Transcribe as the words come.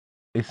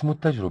اسم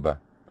التجربة: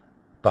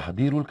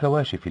 تحضير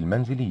الكواشف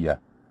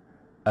المنزلية.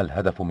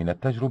 الهدف من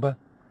التجربة: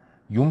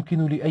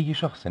 يمكن لأي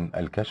شخص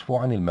الكشف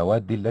عن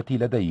المواد التي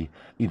لديه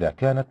إذا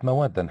كانت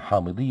موادا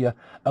حامضية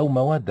أو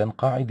موادا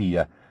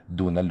قاعدية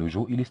دون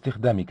اللجوء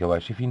لاستخدام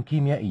كواشف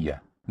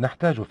كيميائية.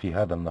 نحتاج في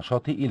هذا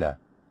النشاط إلى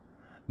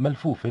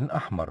ملفوف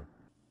أحمر،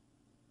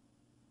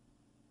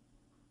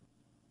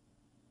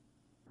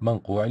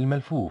 منقوع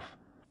الملفوف،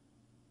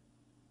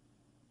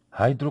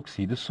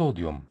 هيدروكسيد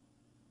الصوديوم،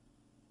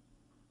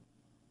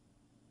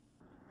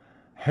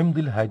 حمض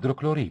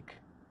الهيدروكلوريك،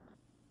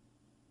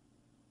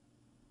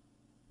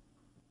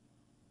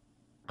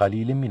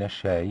 قليل من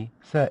الشاي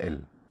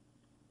سائل،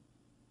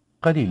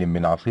 قليل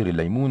من عصير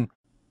الليمون،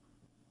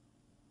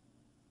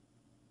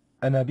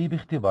 أنابيب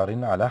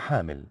اختبار على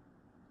حامل.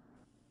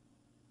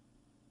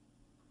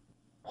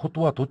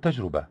 خطوات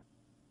التجربة: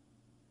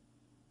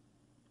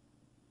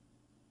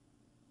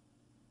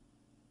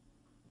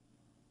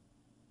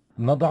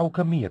 نضع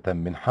كمية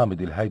من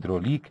حامض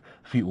الهيدروليك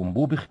في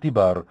أنبوب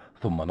اختبار،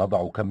 ثم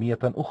نضع كمية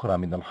أخرى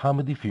من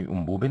الحامض في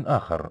أنبوب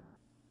آخر.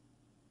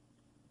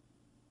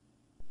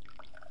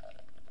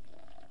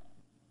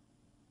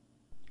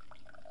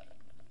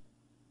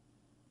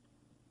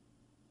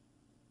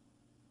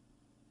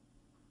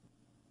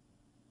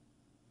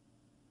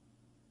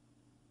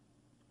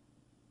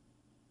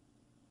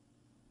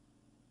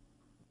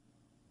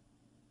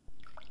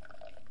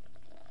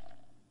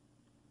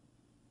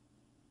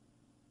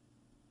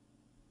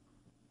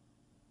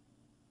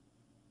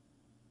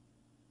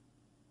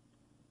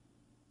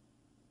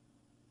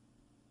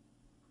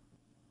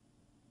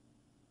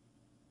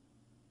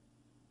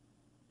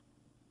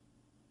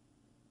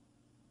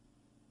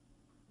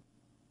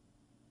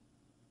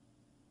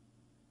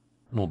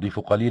 نضيف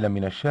قليلا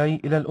من الشاي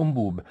إلى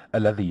الأنبوب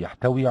الذي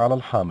يحتوي على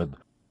الحامض،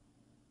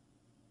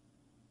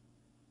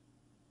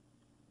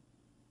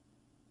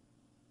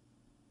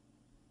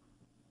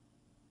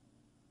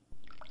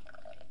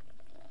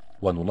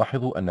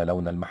 ونلاحظ أن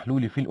لون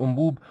المحلول في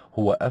الأنبوب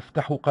هو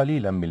أفتح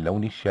قليلا من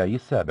لون الشاي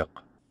السابق.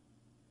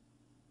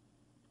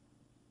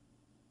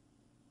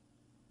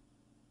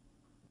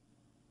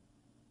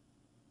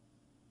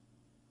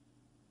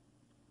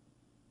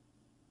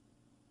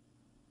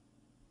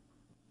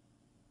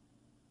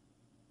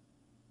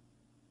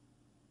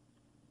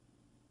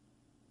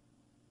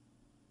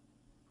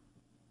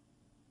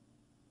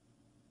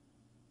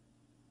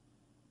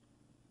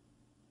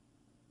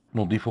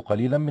 نضيف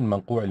قليلا من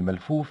منقوع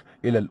الملفوف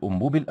إلى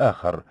الأنبوب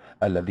الآخر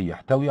الذي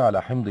يحتوي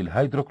على حمض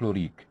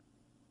الهيدروكلوريك،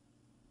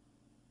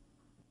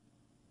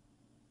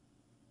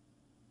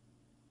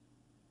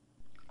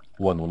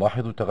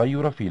 ونلاحظ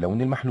تغير في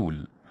لون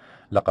المحلول.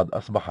 لقد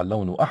أصبح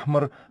اللون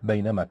أحمر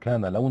بينما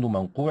كان لون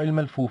منقوع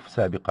الملفوف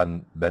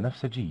سابقا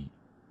بنفسجي.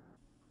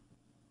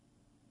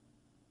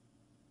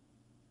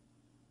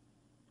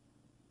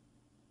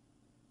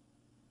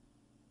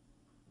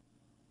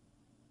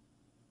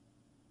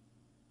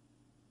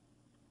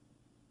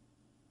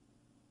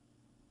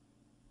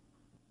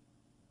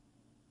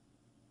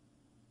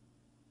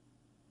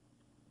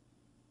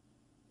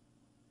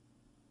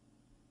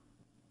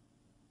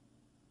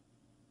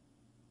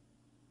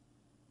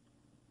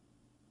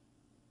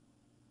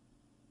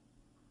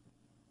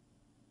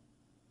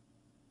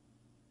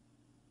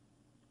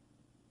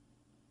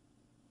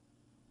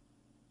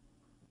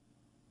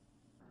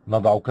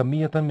 نضع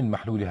كمية من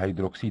محلول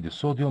هيدروكسيد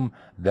الصوديوم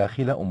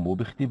داخل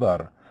أنبوب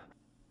اختبار،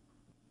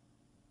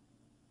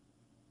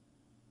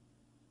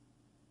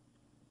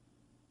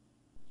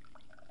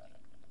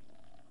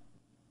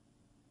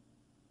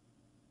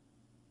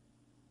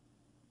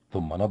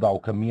 ثم نضع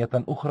كمية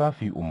أخرى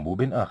في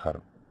أنبوب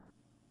آخر.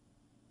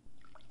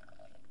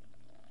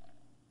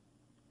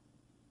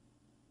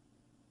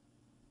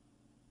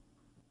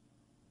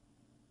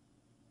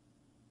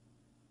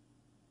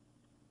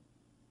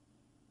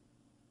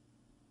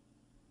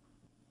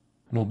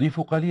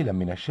 نضيف قليلا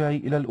من الشاي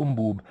إلى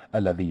الأنبوب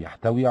الذي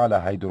يحتوي على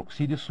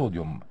هيدروكسيد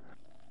الصوديوم.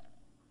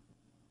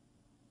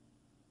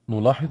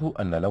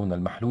 نلاحظ أن لون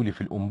المحلول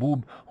في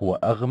الأنبوب هو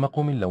أغمق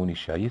من لون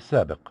الشاي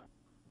السابق.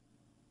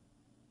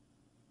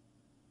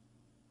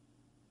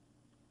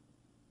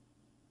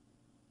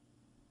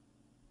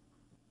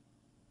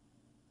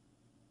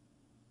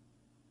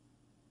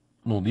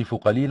 نضيف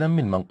قليلا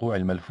من منقوع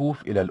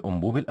الملفوف إلى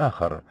الأنبوب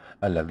الآخر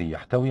الذي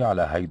يحتوي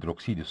على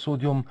هيدروكسيد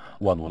الصوديوم،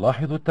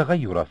 ونلاحظ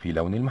التغير في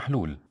لون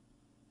المحلول.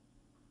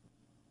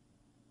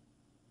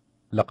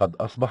 لقد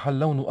أصبح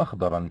اللون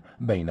أخضرا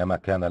بينما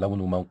كان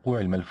لون منقوع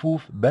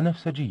الملفوف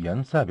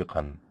بنفسجيا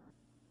سابقا.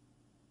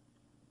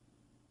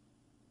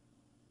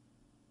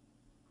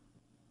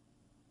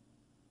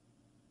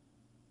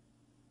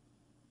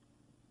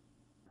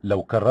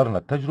 لو كررنا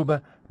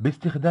التجربة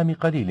باستخدام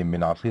قليل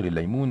من عصير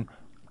الليمون،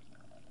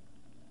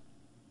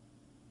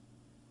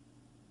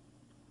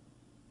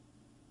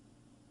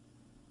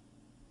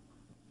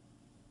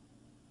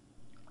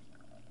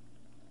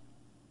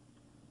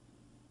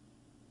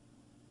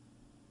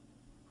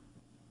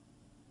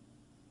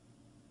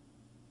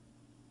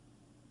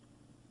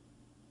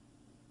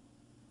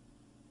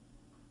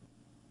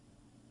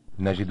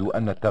 نجد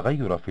أن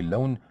التغير في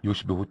اللون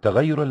يشبه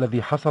التغير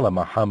الذي حصل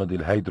مع حامض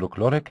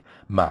الهيدروكلوريك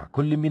مع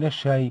كل من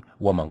الشاي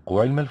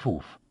ومنقوع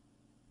الملفوف.